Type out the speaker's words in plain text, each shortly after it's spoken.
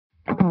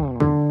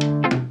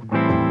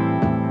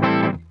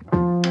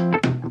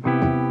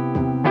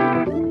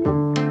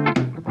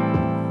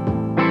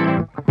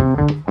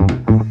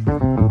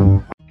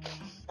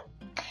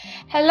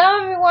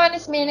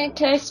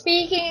Minute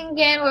speaking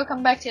again.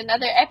 Welcome back to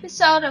another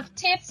episode of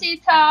Tipsy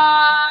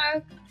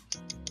Talk.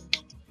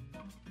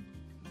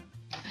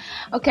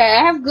 Okay,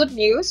 I have good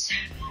news.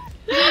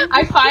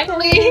 I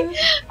finally,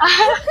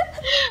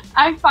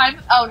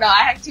 oh no,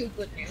 I have two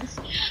good news.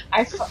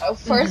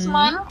 First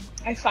one,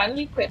 I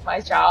finally quit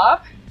my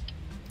job.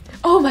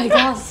 Oh my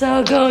god,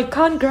 so good.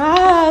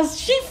 Congrats.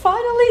 She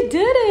finally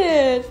did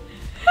it.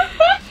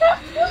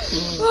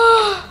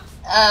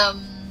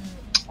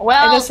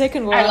 Well, and the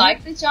second one? I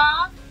like the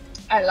job.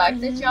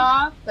 The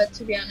job, but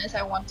to be honest,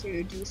 I want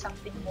to do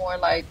something more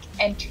like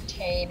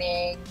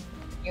entertaining,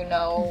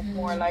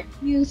 more like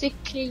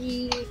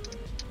musically-ish.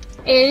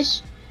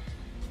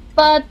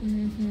 But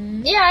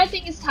yeah, I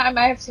think it's time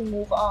I have to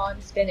move on.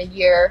 It's been a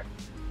year.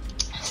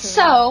 True.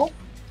 So,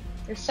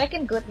 the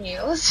second good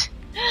news,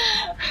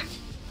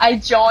 I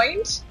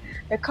joined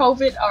the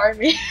COVID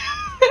army.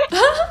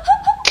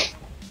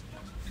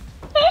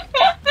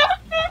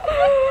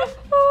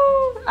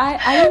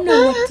 I don't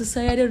know what to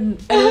say. I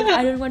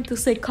don't want to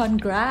say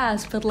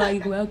congrats, but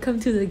like welcome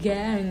to the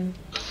gang.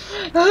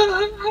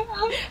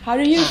 How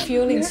are you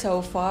feeling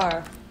so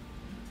far?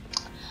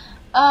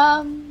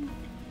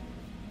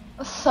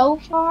 So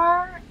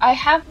far I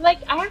have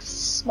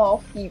small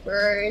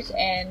fevers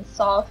and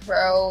sore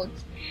throat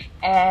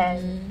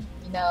and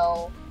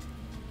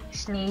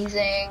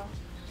sneezing.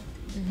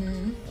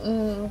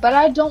 But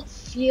I don't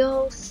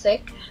feel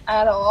sick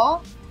at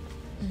all.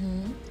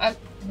 I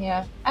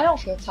don't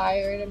feel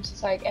tired. I'm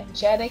just like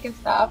energetic and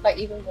stuff, like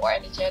even more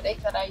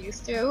energetic than I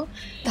used to.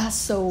 That's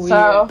so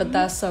weird, but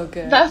that's so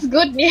good. That's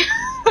good news.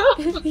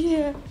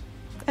 Yeah,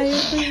 I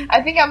agree.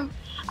 I think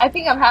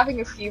I'm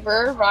having a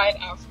fever right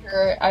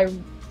after I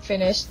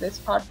finish this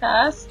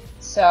podcast.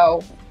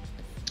 So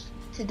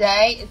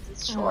today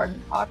it's a short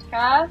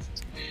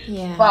podcast.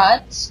 Yeah.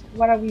 But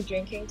what are we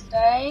drinking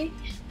today?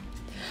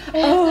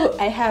 Oh,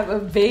 I have a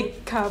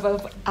big cup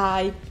of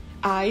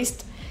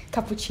iced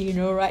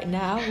cappuccino right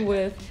now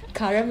with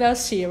caramel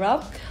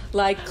syrup.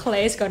 Like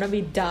Clay's gonna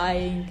be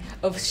dying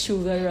of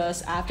sugar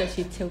rush after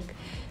she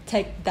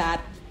take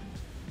that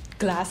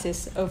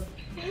glasses of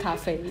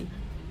coffee.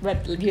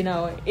 But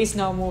it's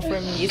normal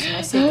for me. It's my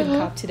second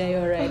cup today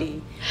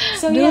already.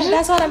 So yeah,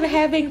 that's what I'm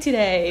having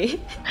today.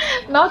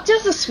 Not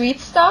just the sweet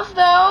stuff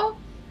though.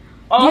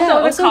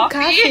 Also the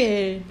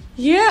coffee.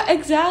 Yeah,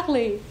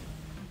 exactly.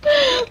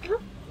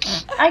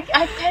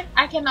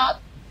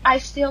 I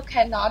still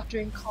cannot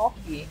drink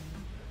coffee.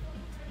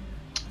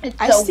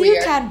 I still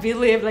can't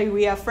believe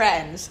we are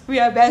friends. We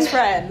are best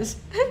friends.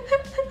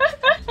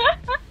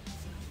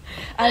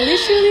 I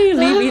literally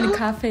live in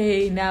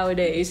cafe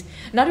nowadays.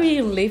 Not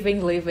really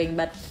living,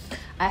 but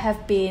I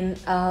have been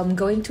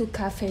going to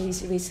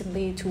cafes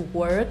recently to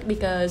work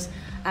because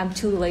I'm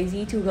too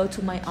lazy to go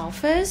to my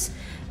office,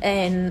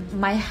 and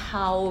my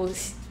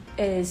house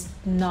is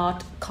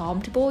not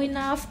comfortable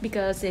enough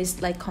because there's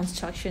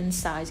construction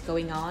sites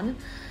going on.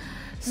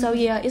 So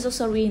yeah, it's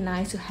also really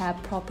nice to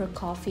have proper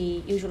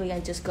coffee. Usually I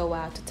just go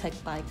out to take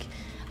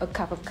a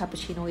cup of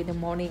cappuccino in the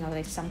morning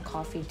or some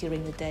coffee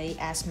during the day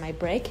as my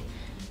break.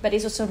 But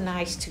it's also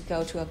nice to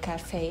go to a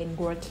cafe and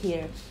work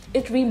here.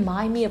 It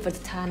reminds me of the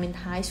time in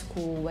high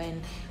school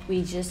when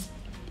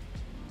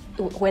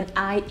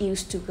I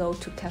used to go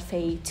to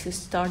cafe to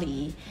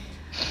study.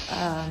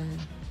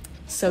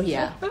 So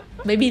yeah,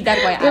 maybe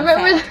that's why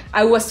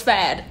I was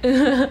fat.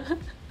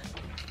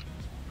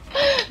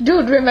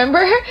 Dude,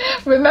 remember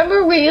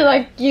we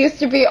used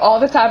to be all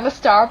the time at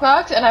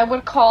Starbucks, and I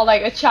would call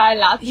a chai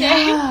latte,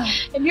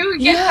 and you would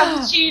get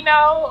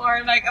cappuccino or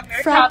Americano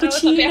or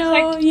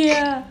something.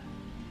 Yeah.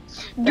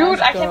 Dude,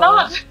 I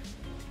cannot.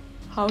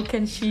 How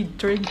can she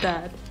drink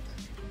that?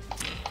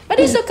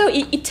 But it's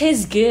okay. It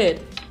tastes good.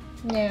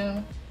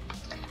 Yeah.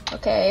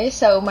 Okay,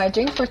 so my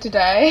drink for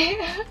today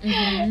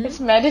is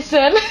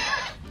medicine.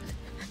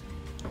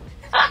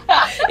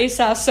 It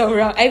sounds so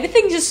wrong.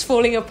 Everything's just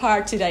falling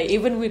apart today,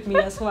 even with me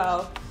as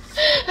well.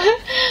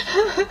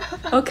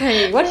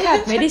 Okay, what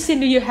kind of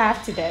medicine do you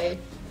have today?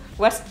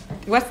 What's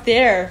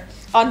there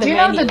on the menu? Do you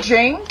know the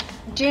drink?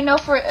 Do you know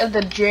for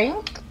the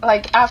drink?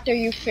 After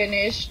you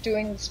finish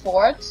doing the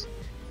sports?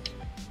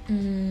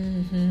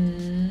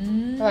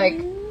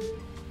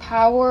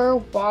 Power,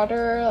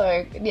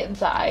 water,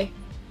 Zai.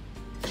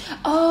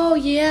 Oh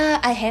yeah,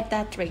 I had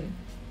that drink.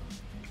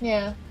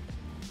 Yeah.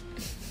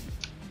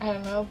 I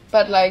don't know,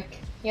 but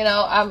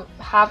I'm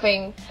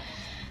having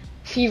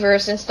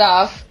fevers and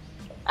stuff.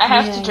 I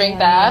have to drink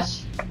that.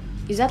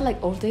 Is that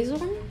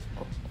Orezone?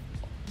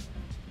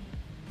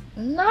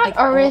 Not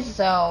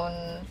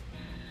Orezone.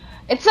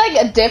 It's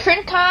a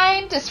different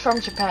kind. It's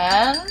from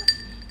Japan.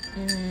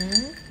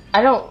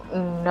 I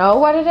don't know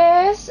what it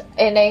is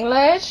in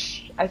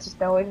English. I just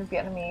know it in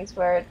Vietnamese,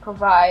 where it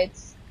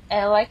provides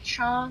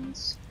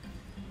electrons.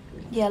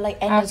 Yeah,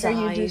 after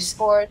you do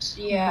sports.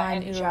 Yeah,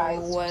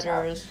 energize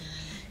waters.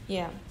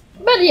 Yeah.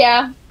 But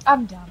yeah,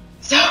 I'm done.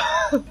 So.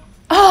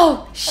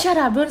 Oh, shut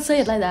up! Don't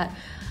say it like that.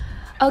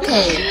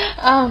 Okay.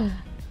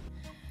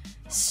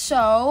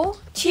 So,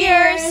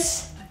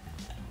 cheers.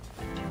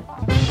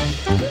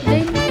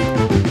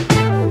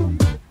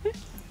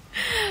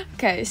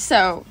 Okay,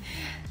 so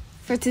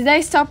for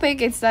today's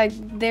topic, it's like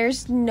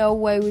there's no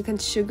way we can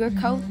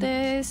sugarcoat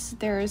this.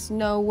 There's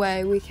no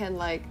way we can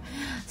like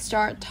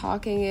start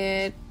talking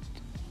it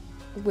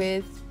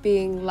with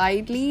being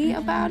lightly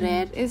about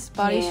it. It's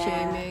body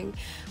shaming.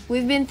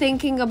 We've been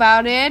thinking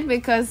about it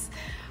because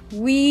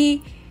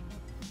I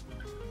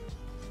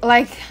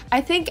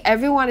think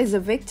everyone is a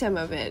victim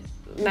of it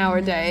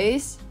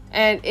nowadays,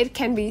 and it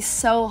can be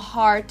so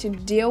hard to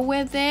deal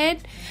with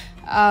it.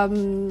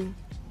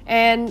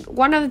 And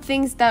one of the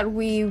things that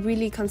we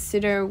really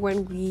consider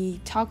when we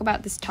talk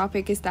about this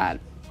topic is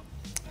that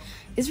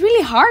it's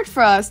really hard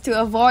for us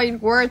to avoid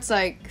words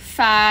like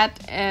fat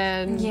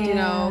and,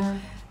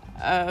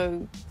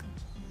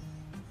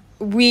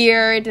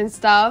 weird and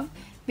stuff,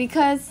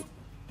 because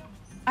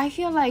I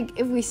feel like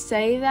if we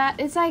say that,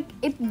 it's like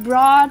it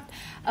brought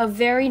a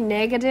very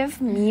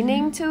negative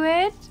meaning to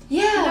it.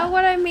 Yeah. You know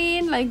what I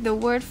mean? Like the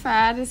word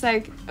fat is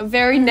like a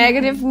very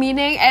negative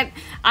meaning, and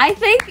I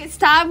think it's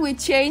time we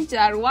change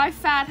that. Why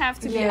fat have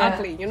to be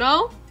ugly, you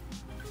know?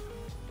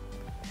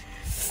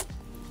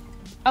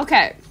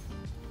 Okay.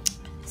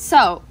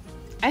 So,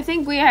 I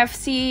think we have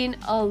seen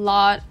a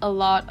lot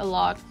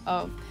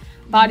of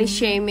body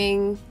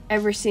shaming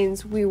ever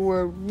since we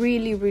were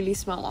really, really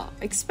small.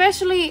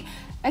 Especially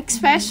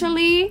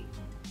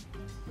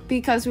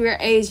because we're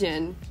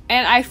Asian.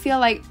 And I feel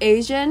like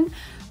Asian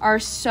are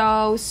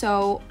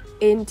so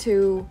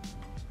into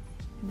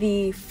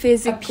the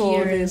physical,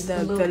 appearance,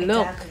 the look.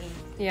 Exactly.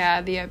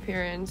 Yeah, the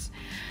appearance.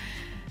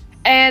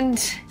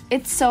 And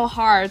it's so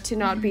hard to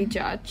not be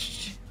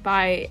judged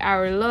by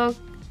our look.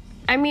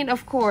 I mean,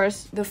 of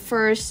course, the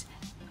first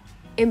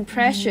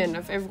impression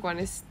of everyone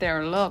is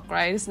their look,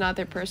 right? It's not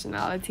their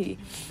personality.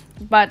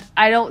 But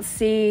I don't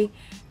see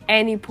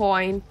any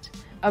point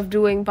of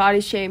doing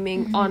body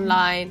shaming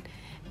online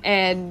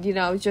and,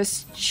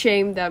 just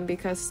shame them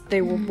because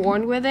they were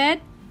born with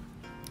it,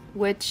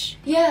 which...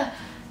 Yeah,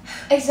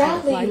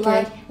 exactly.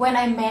 Like when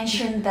I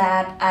mentioned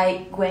that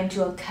I went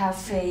to a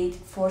cafe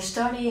for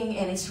studying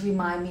and it's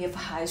remind me of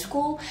high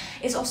school,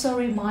 it's also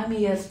remind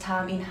me of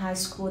time in high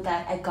school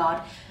that I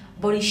got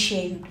body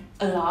shamed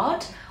a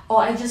lot,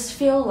 or I just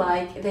feel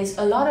like there's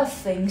a lot of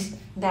things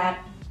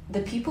that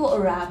the people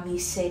around me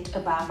said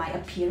about my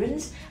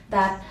appearance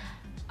that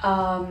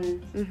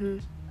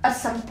at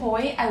some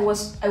point I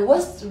was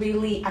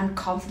really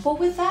uncomfortable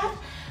with that,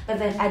 but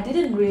then I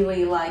didn't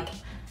really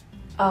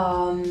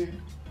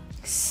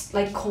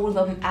call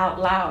them out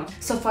loud.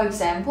 So for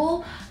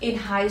example, in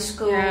high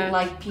school,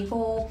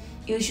 people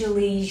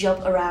usually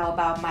joke around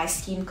about my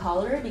skin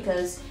color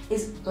because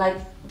it's like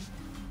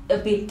a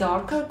bit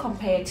darker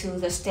compared to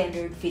the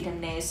standard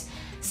Vietnamese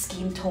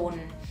skin tone,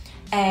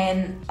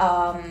 and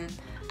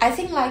I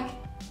think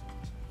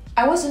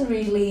I wasn't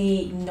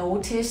really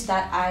noticed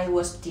that I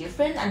was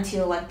different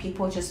until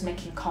people just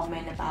making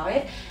comment about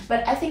it.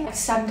 But I think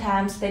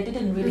sometimes they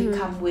didn't really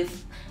come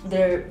with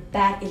their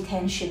bad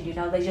intention,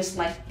 they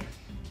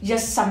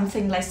just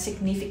something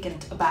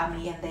significant about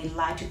me and they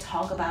like to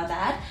talk about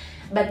that.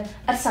 But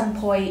at some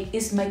point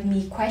it's made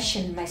me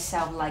question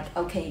myself,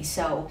 okay,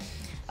 so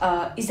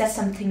is that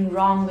something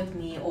wrong with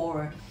me,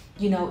 or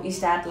is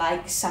that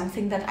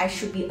something that I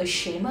should be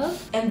ashamed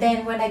of? And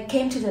then when I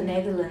came to the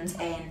Netherlands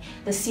and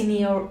the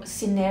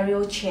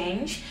scenario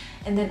changed,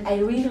 and then I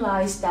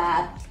realized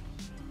that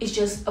it's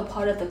just a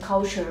part of the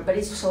culture, but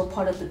it's also a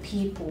part of the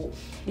people,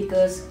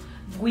 because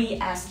we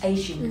as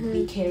Asian,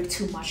 we care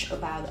too much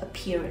about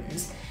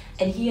appearance.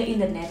 And here in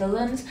the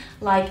Netherlands,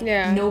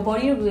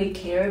 nobody really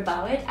care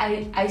about it.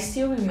 I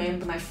still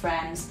remember my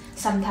friends,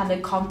 sometimes they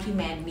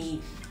compliment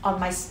me on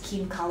my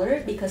skin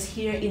color, because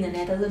here in the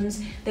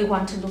Netherlands they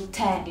want to look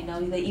tan,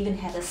 they even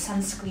have a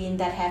sunscreen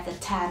that have the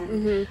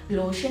tan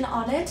lotion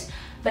on it.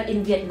 But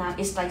in Vietnam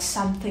it's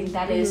something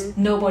that is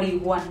nobody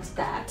wants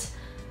that.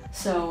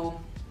 So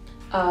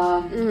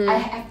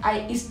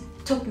it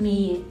took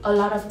me a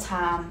lot of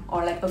time,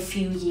 or a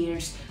few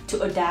years,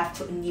 to adapt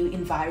to a new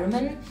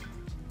environment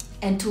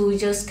and to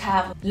just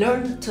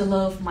learn to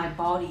love my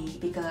body,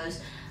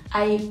 because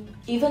I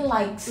even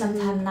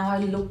sometimes now I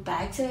look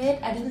back to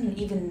it, I didn't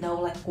even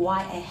know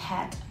why I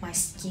had my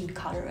skin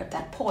color at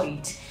that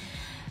point.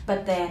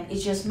 But then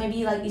it's just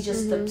maybe it's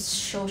just the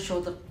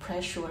the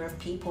pressure of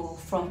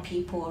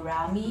people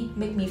around me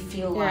make me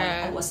feel like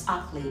I was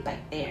ugly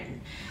back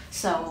then.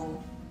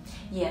 So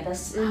yeah,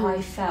 that's how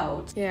I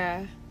felt.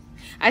 Yeah.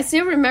 I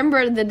still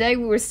remember the day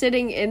we were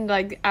sitting in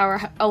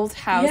our old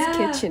house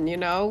kitchen,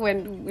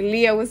 when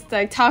Leah was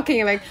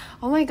talking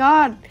oh my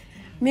god,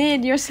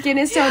 Min, your skin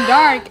is so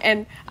dark.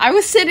 And I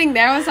was sitting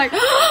there, I was like,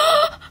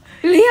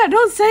 Leah,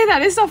 don't say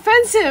that, it's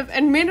offensive.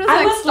 And Min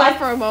was stopped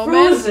for a moment.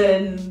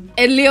 Frozen.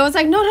 And Leah was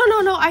like, no,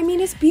 I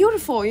mean, it's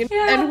beautiful.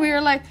 And we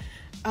were like,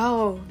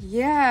 oh,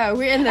 yeah,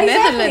 we're in the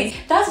Netherlands.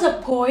 That's the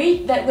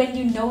point, that when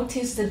you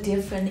notice the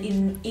difference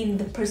in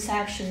the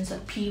perceptions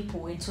of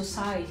people in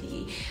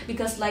society.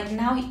 Because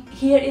now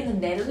here in the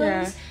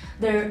Netherlands,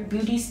 their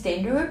beauty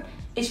standard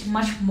is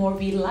much more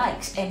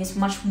relaxed and it's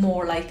much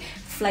more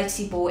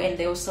flexible, and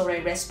they also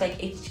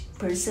respect each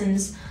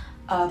person's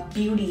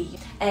beauty,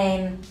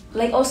 and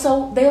like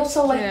also they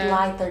also like Yeah.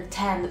 lighter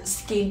tan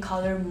skin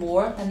color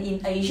more than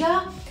in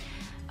Asia.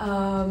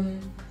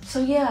 So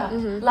yeah,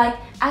 like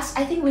as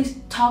I think we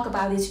talked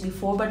about this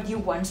before, but you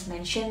once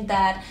mentioned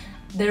that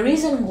the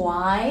reason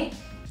why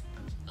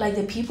like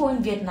the people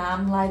in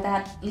Vietnam like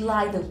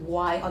the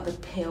white or the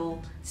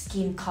pale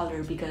skin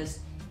color because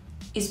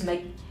it's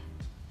make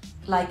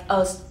like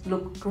us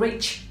look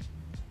rich.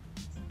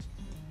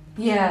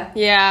 Yeah.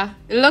 Yeah,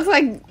 it looks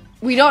like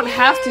we don't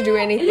have to do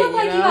anything. It looks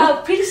like you you know? are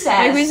a princess.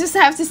 Like we just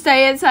have to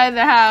stay inside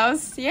the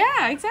house.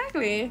 Yeah,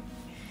 exactly.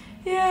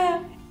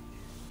 yeah.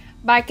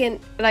 Back in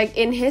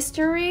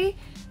history,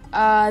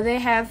 they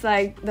have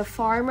like the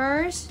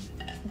farmers,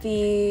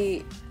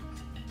 the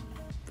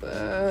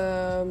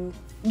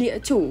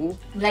chủ,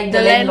 Like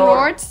the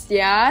landlords,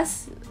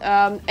 yes,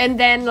 and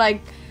then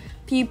like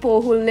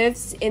people who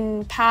lives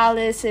in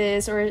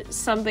palaces or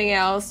something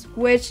else,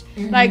 which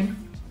like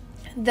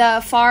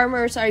the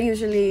farmers are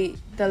usually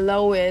the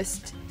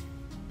lowest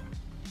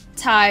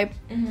type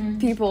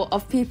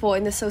people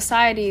in the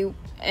society,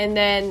 and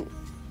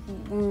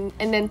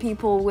then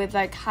people with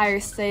like higher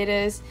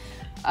status,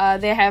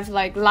 they have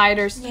like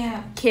lighter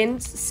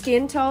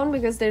skin tone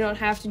because they don't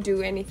have to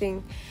do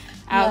anything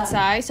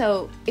outside.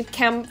 So it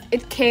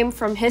came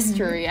from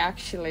history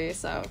actually.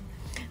 So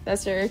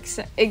that's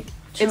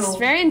it's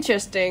very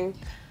interesting.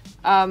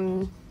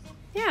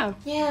 Yeah.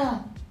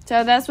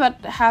 So that's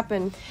what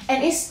happened.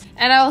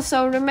 And I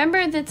also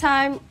remember the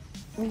time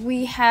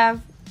we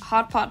have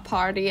hot pot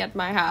party at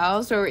my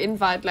house, or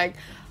invite like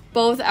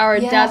both our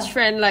Dutch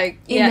friend, like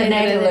in the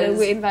Netherlands.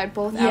 We invite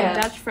both our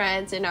Dutch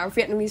friends and our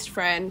Vietnamese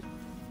friend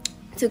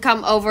to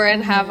come over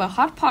and have a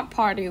hot pot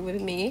party with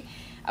me,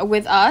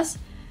 with us.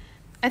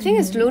 I think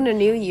it's Lunar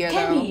New Year.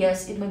 Can be,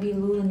 yes, it might be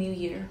Lunar New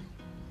Year.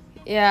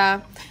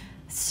 Yeah.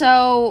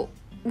 So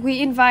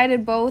we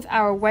invited both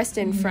our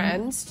Western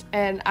friends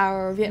and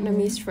our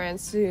Vietnamese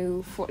friends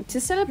to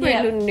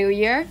celebrate Lunar New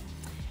Year.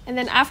 And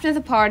then after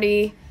the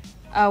party,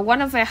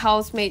 one of my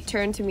housemates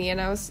turned to me and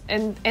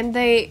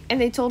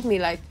they told me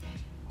like,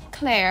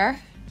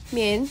 Claire,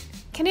 Min,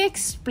 can you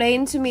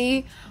explain to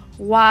me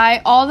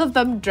why all of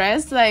them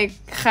dressed like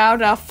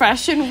Gouda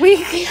Fashion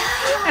Week?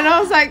 And I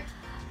was like,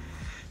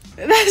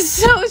 that's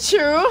so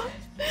true.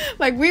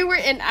 Like we were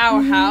in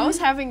our house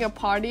having a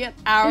party at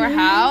our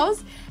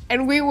house,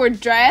 and we were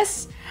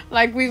dressed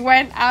like we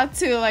went out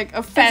to like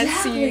a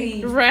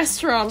fancy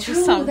restaurant or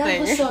something.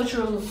 That was so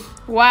true.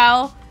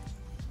 While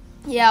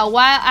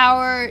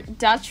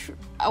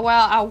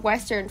our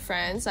Western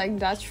friends, like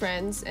Dutch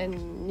friends and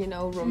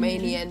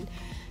Romanian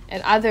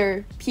and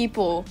other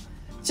people,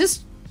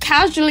 just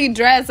casually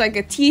dressed like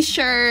a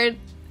t-shirt,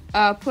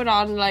 put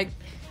on like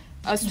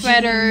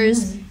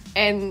sweaters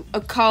and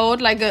a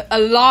coat, like a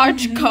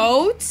large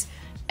coat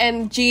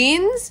and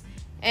jeans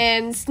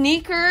and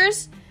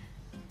sneakers,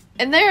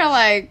 and they're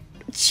like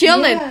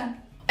chilling.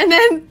 And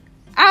then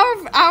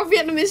our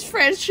Vietnamese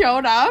friends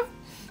showed up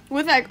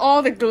with like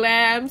all the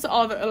glams,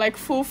 all the like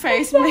full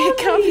face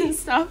makeup and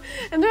stuff,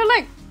 and they're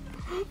like,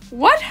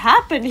 what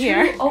happened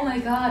here? Oh my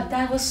god,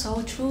 that was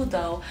so true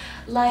though.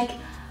 Like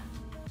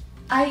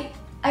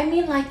I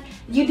mean, like,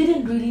 you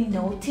didn't really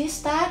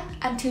notice that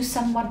until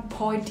someone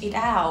pointed it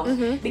out.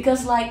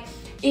 Because like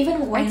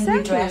even when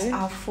we dress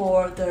up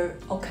for the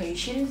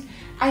occasion,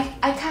 I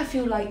kind of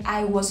feel like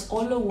I was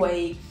all the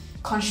way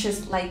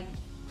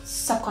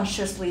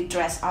subconsciously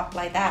dress up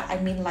like that. I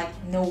mean, like,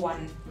 no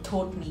one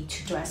told me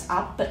to dress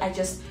up, but I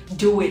just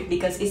do it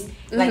because it's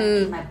like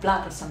in my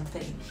blood or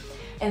something.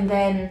 And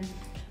then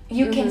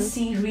you can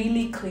see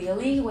really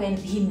clearly when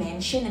he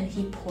mentioned and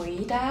he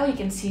pointed out, you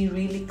can see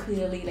really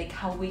clearly like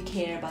how we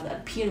care about the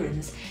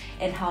appearance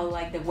and how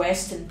like the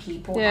Western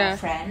people, our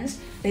friends,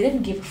 they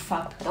didn't give a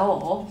fuck at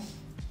all.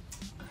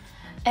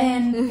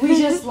 And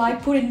we just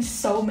like put in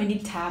so many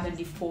time and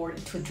effort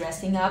into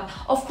dressing up.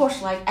 Of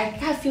course, like I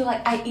kind of feel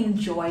like I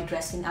enjoy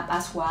dressing up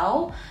as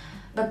well,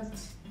 but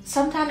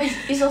sometimes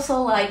it's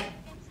also like,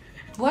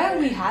 why do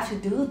we have to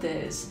do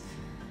this?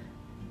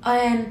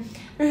 And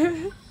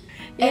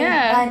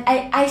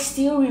I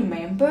still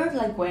remember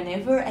like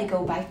whenever I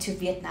go back to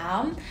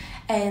Vietnam,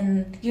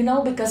 and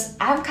because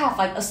I'm kind of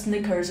like a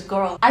sneakers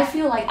girl, I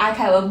feel like I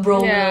kind of a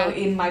bro girl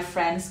in my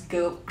friends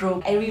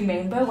group. I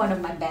remember one of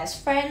my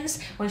best friends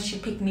when she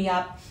picked me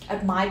up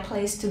at my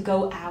place to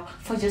go out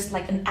for just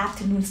like an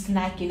afternoon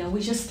snack.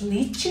 We just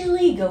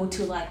literally go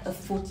to like a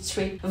food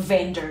street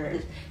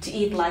vendor to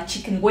eat like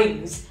chicken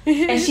wings,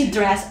 and she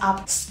dressed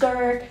up,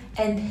 skirt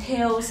and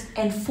heels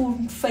and full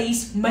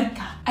face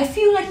makeup. I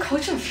feel like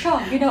culture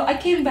shock. I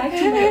came back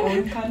to my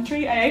own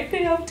country and I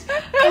felt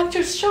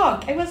culture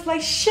shock. I was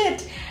like,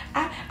 shit,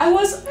 I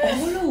was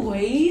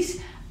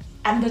always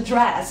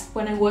underdressed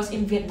when I was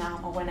in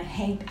Vietnam or when I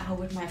hanged out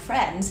with my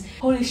friends.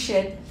 Holy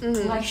shit,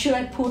 like, should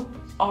I put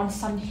on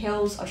some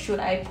heels or should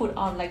I put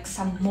on like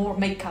some more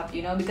makeup,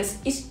 because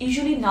it's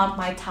usually not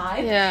my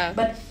type.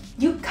 But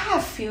you kind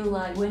of feel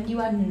like when you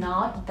are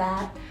not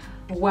that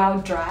well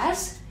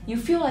dressed, you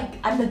feel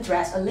like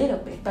underdressed a little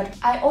bit. But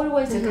I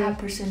always the type of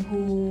person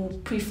who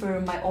prefer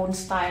my own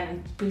style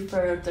and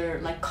prefer the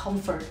like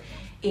comfort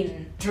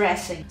in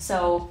dressing.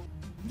 So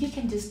you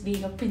can just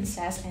be a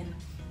princess and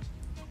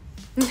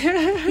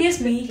here's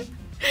me.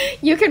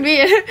 You can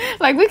be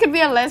like we could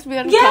be a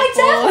lesbian Yeah,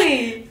 couple.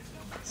 exactly.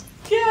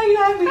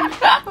 Yeah,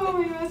 exactly. Oh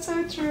my god,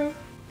 so true.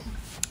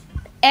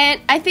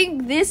 And I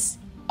think this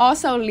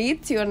also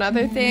leads to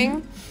another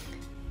thing.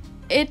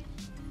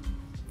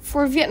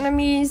 For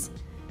Vietnamese,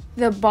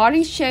 the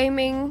body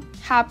shaming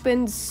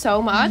happens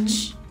so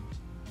much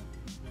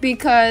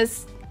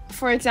because,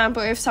 for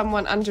example, if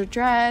someone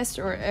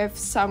underdressed or if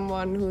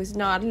someone who's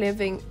not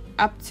living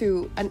up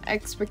to an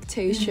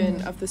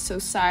expectation of the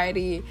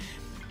society,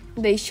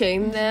 they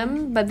shame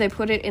them, but they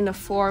put it in a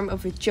form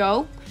of a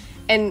joke,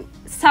 and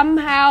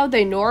somehow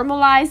they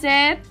normalize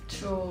it.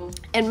 True.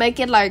 And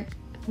make it like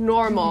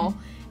normal.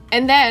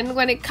 And then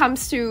when it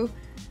comes to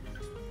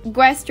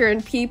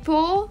Western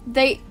people,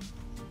 they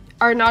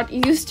are not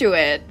used to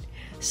it.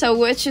 So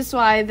which is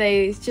why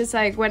they just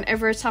like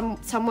whenever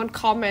someone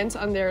comments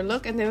on their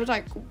look and they're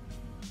like,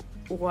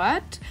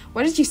 what?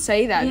 Why did you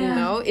say that? Yeah. You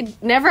know,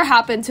 it never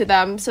happened to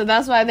them. So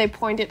that's why they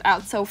point it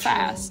out so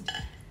fast.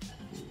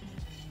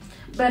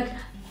 But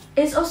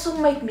it's also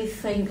make me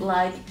think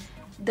like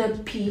the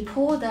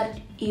people that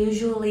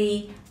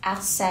usually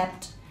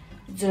accept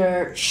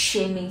the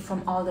shaming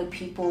from other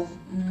people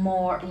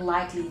more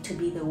likely to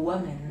be the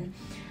women.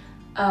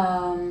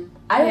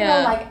 I don't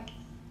know like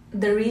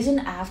the reason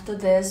after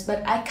this,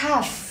 but I kind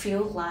of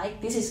feel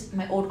like this is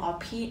my own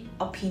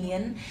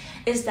opinion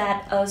is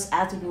that us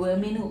as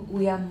women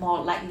we are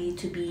more likely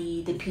to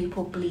be the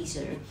people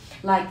pleaser.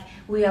 Like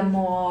we are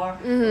more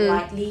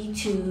likely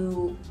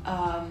to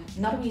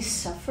not really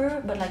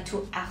suffer but like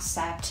to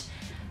accept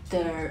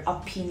their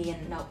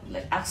opinion, not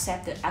like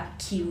accept the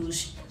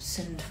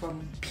accusation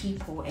from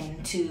people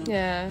and to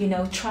you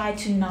know try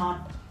to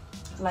not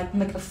like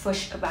make a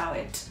fuss about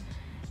it,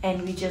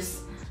 and we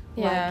just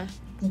like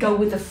go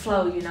with the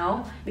flow, you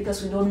know,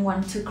 because we don't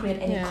want to create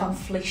any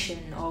confliction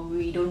or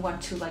we don't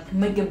want to like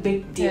make a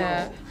big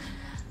deal.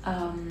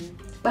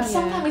 But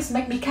sometimes it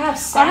makes me kind of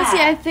sad.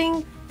 Honestly, I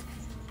think.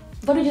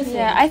 What do you think?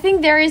 Yeah, I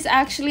think there is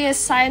actually a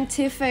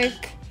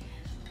scientific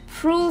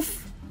proof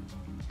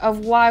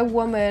of why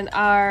women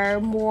are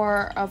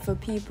more of a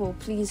people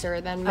pleaser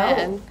than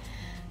men.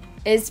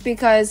 It's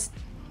because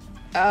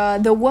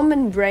the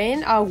woman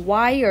brain are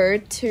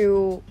wired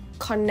to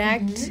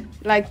connect,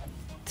 like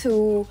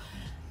to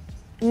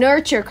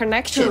nurture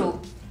connection.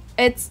 True.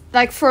 It's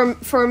like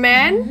for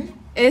men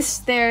it's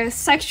their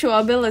sexual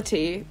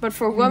ability, but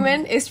for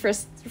women it's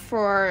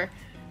for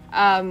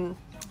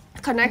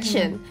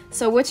connection.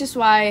 So which is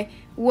why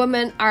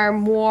women are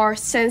more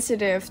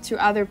sensitive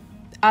to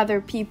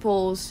other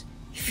people's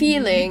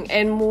feeling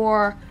and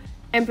more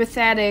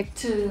empathetic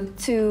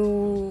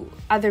to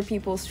other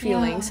people's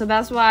feelings. So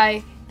that's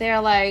why they're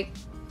like,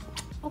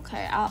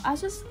 okay, I'll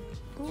just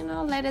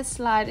let it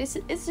slide.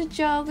 It's a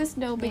joke. It's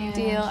no big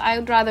deal. I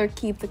would rather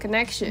keep the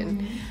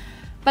connection.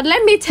 But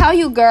let me tell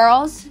you,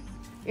 girls,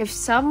 if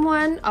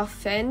someone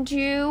offends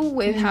you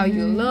with how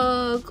you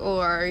look,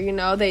 or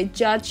they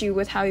judge you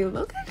with how you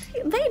look,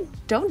 they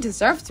don't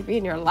deserve to be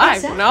in your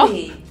life.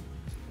 Exactly.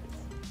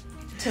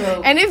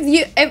 True. And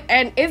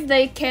if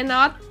they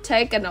cannot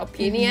take an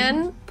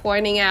opinion,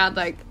 pointing out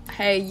like,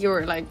 hey,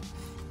 you're like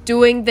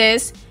doing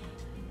this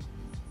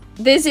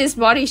is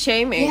body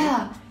shaming.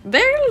 Yeah.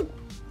 They're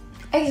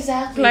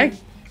exactly like,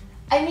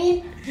 I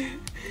mean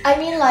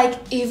like,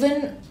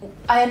 even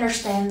I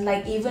understand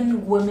like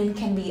even women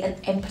can be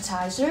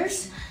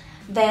empathizers,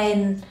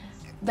 then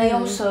we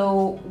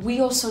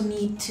also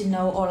need to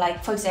know, or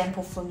like for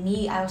example for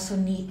me, I also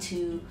need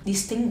to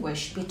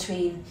distinguish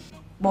between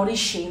body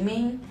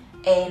shaming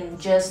and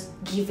just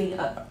giving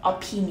an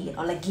opinion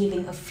or like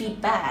giving a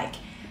feedback,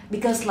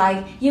 because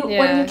like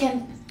when you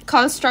can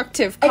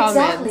constructive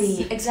comments.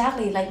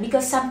 Exactly like,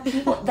 because some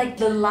people like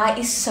the line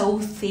is so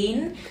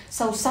thin,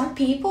 so some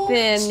people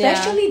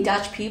especially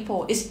Dutch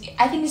people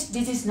I think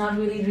this is not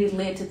really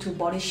related to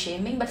body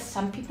shaming, but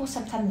some people,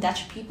 sometimes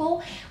Dutch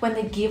people, when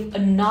they give a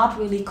not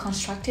really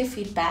constructive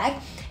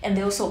feedback, and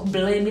they also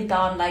blame it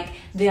on like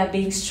they are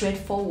being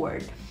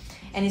straightforward,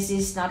 and this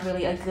is not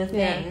really a good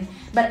thing.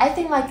 But I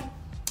think like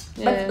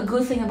but a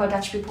good thing about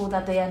Dutch people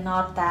that they are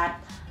not that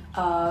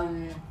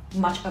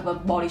much of a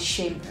body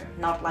shamer,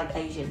 not like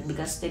Asian,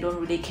 because they don't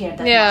really care that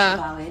much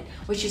about it,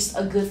 which is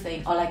a good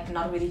thing. Or like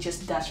not really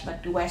just Dutch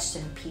but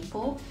Western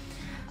people.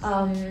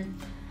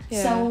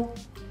 So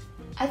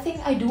I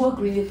think I do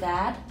agree with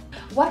that.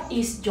 What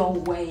is your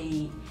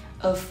way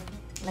of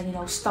like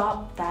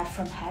stop that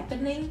from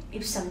happening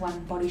if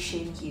someone body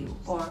shames you,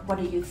 or what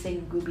do you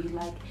think would be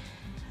like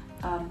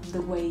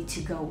the way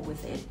to go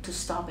with it to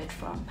stop it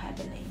from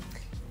happening?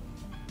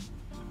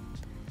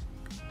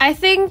 I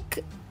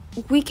think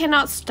we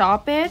cannot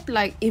stop it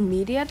like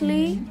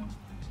immediately,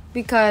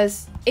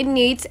 because it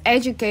needs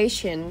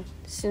education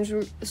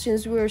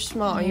since we're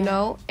small,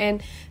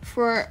 and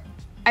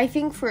I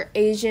think for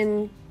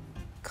Asian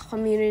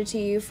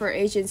community, for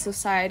Asian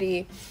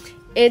society,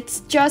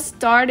 it's just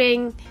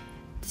starting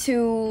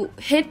to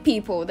hit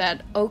people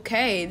that,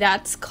 okay,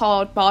 that's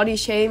called body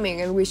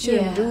shaming and we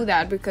shouldn't do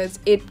that because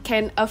it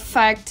can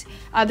affect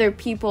other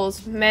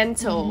people's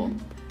mental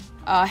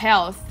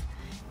health,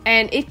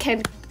 and it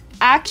can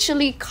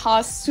actually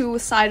cause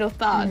suicidal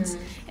thoughts.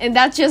 And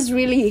that just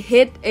really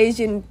hit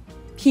Asian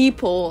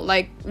people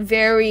like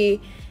very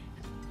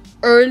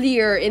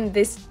earlier in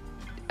this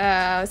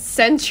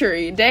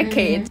decade.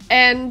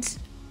 And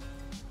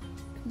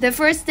the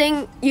first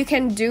thing you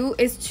can do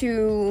is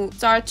to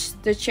start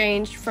the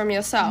change from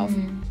yourself.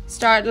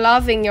 Start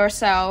loving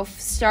yourself.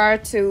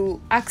 Start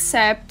to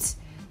accept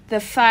the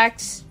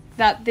fact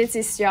that this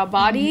is your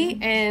body,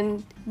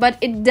 but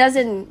it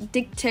doesn't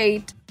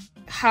dictate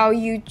how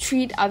you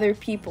treat other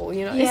people.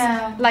 You know,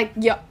 it's like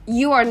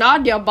you are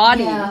not your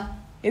body.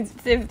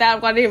 If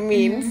that's what it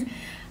means.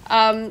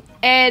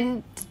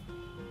 And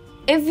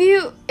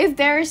if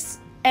there's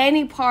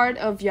any part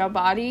of your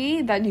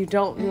body that you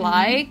don't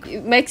like,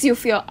 it makes you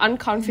feel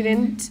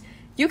unconfident,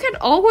 you can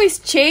always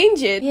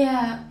change it.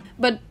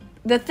 But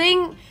the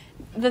thing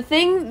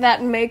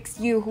that makes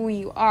you who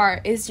you are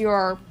is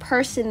your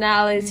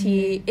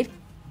personality. It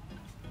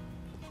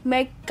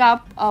make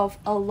up of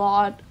a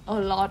lot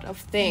of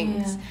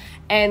things,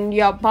 and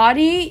your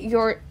body,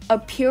 your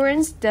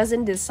appearance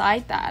doesn't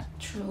decide that.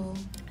 True.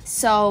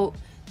 So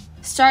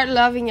start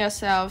loving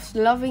yourself,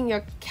 loving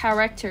your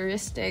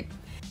characteristic.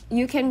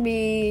 You can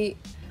be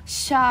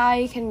shy,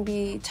 you can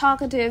be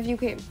talkative, you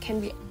can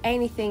be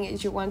anything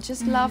as you want.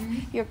 Just love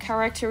your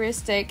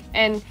characteristic,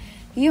 and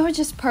you're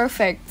just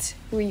perfect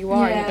who you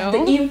are, you know?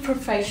 The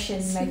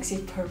imperfection makes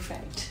it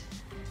perfect.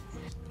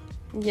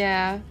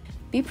 Yeah.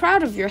 Be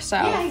proud of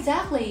yourself. Yeah,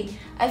 exactly.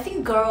 I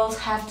think girls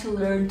have to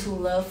learn to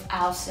love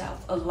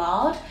ourselves a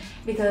lot,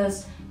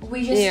 because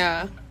we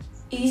just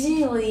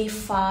easily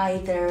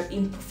find the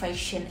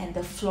imperfection and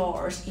the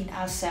flaws in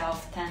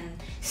ourselves than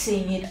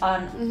seeing it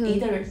on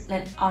either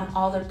on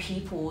other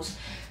people's.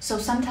 So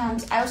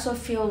sometimes I also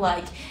feel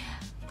like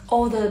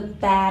all the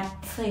bad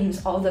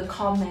things, all the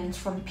comments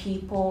from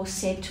people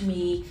said to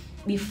me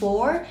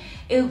before,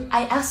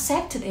 I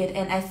accepted it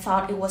and I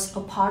thought it was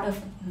a part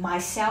of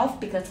myself,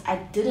 because I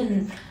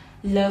didn't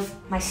love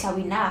myself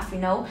enough, you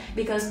know,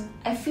 because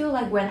I feel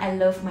like when I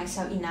love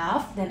myself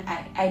enough, then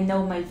I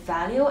know my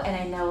value and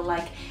I know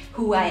like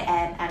who I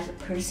am as a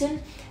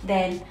person,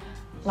 then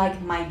like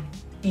my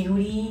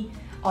beauty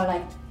or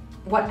like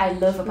what I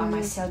love about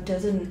myself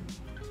doesn't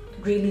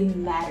really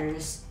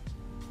matters,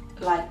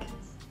 like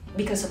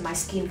because of my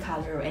skin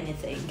color or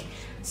anything.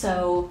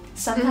 So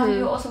sometimes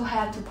you also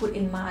have to put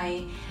in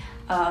my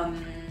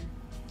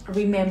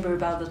remember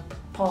about the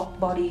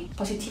body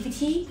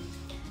positivity,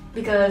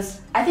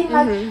 because I think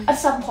like at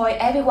some point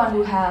everyone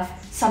will have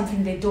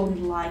something they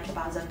don't like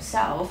about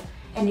themselves,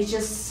 and it's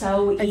just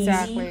so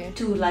easy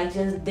to like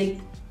just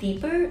dig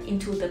deeper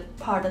into the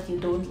part that you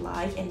don't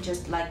like and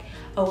just like,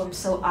 oh, I'm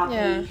so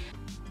ugly.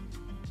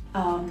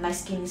 My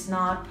skin is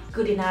not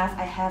good enough,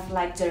 I have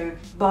like the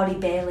body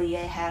belly,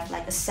 I have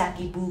like a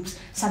saggy boobs,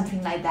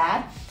 something like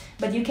that.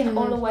 But you can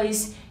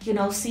always, you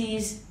know,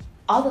 see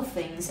other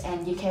things,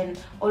 and you can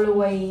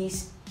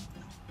always,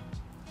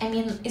 I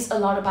mean, it's a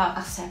lot about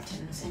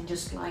acceptance and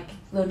just like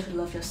learn to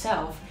love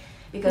yourself,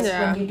 because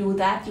when you do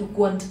that, you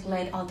won't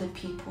let other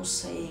people's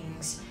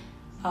sayings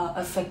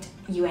affect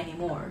you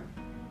anymore.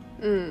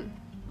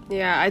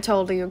 Yeah, I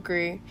totally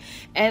agree.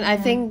 And I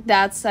think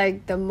that's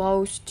like the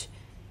most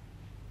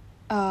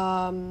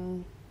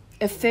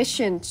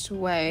efficient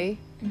way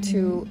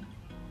to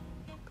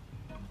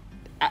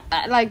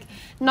like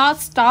not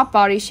stop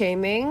body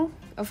shaming.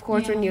 Of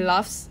course, when you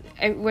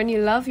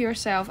love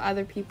yourself,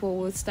 other people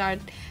will start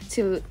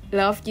to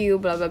love you,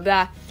 blah blah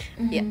blah.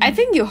 Yeah, I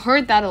think you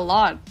heard that a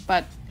lot,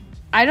 but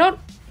I don't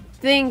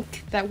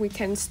think that we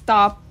can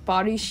stop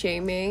body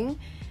shaming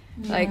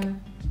like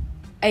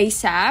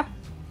ASAP.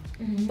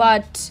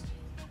 But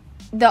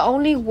the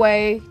only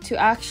way to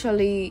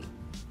actually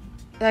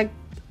like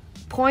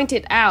point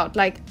it out,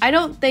 like I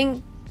don't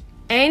think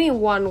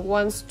anyone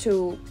wants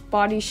to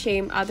body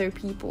shame other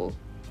people.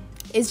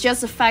 It's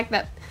just the fact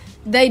that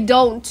they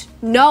don't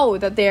know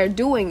that they're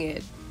doing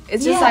it.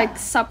 It's just like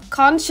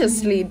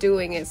subconsciously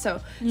doing it.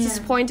 So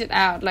just point it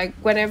out. Like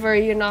whenever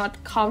you're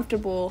not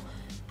comfortable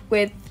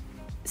with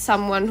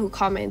someone who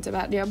comments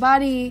about your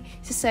body,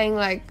 just saying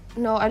like,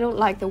 no, I don't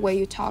like the way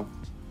you talk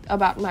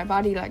about my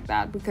body like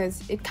that,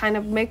 because it kind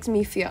of makes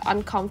me feel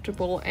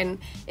uncomfortable and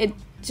it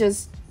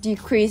just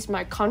decreased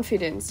my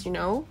confidence, you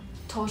know?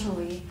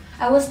 Totally.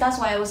 That's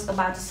why I was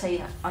about to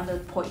say on the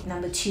point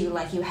number 2,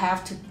 like you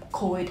have to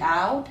call it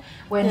out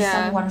when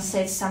someone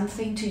says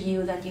something to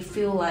you that you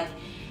feel like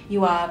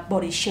you are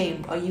body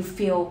shamed or you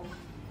feel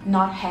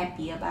not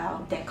happy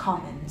about their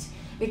comments.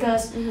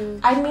 Because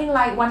I mean,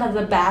 like one of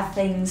the bad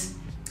things,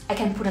 I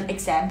can put an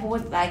example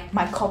with like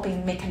my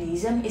coping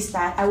mechanism is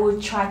that I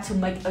will try to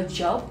make a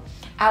joke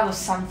out of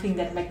something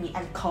that make me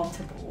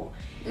uncomfortable.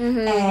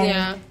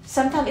 And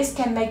sometimes it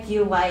can make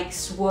you like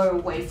swerve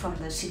away from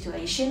the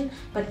situation,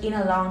 but in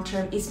a long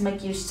term it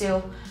make you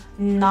still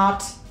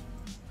not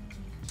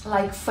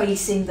like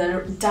facing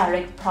the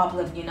direct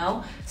problem, you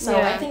know. So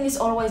Yeah. I think it's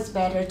always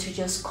better to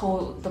just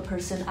call the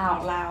person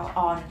out loud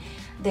on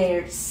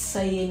their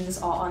sayings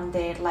or on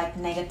their like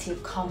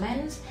negative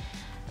comments,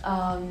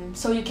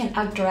 so you can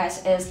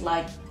address it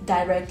like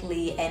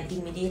directly and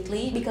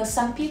immediately, because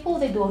some people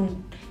they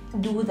don't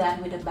do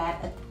that with a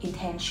bad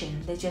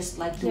intention, they just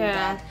like do Yeah.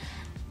 that,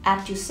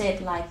 as you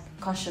said, like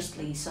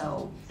consciously,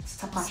 so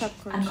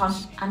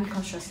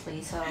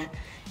unconsciously, so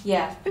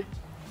yeah.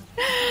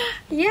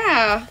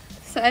 Yeah.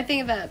 So I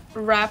think that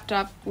wrapped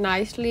up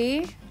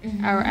nicely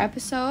our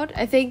episode.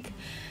 I think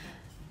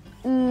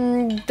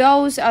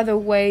those are the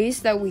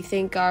ways that we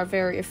think are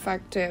very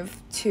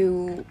effective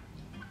to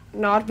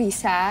not be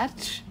sad,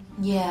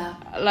 Yeah.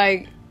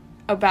 like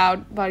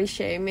about body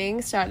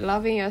shaming, start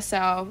loving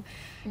yourself,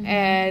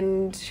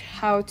 and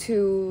how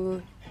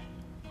to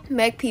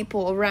make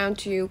people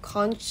around you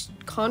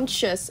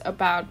conscious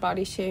about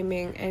body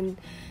shaming and,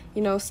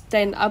 you know,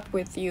 stand up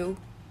with you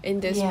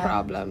in this Yeah.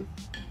 problem.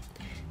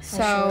 For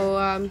So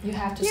sure. You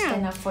have to yeah.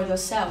 stand up for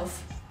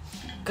yourself,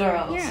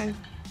 girls. Yeah.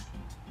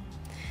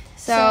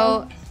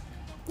 So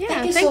yeah,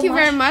 thank you so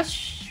very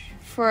much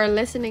for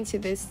listening to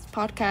this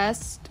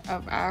podcast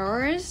of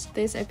ours.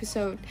 This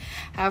episode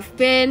have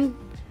been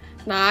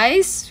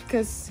nice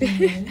because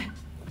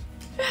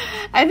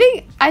I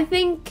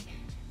think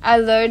I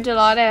learned a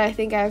lot, and I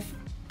think I've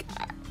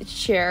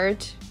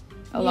shared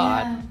a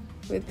lot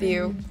with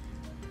you.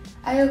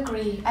 I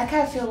agree. I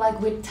kind of feel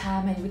like with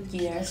time and with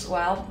years,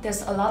 well,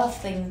 there's a lot of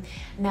things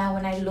now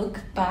when I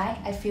look back,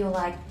 I feel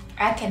like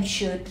I can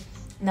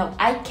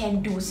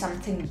do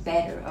something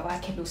better, or I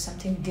can do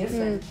something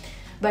different.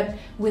 But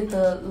with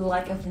the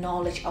lack of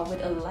knowledge or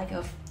with a lack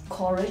of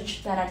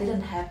courage that I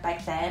didn't have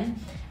back then,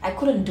 I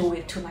couldn't do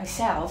it to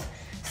myself.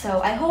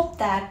 So I hope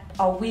that,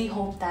 or we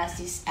hope that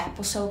this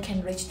episode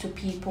can reach to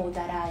people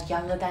that are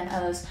younger than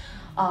us,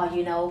 or,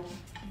 you know,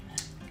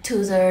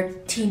 to the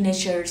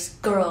teenagers,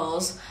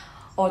 girls,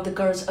 or the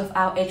girls of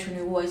our age when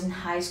we was in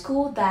high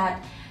school,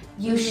 that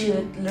you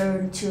should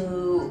learn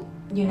to,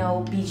 you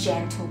know, be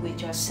gentle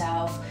with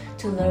yourself,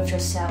 to love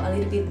yourself a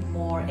little bit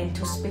more, and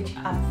to speak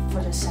up for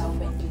yourself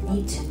when you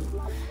need to.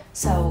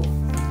 So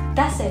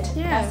that's it.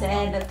 Yeah. That's the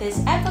end of this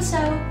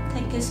episode.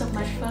 Thank you so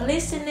much for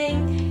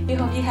listening. We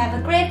hope you have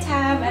a great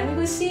time, and we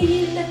will see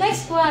you in the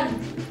next one.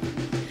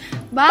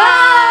 Bye.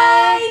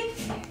 Bye.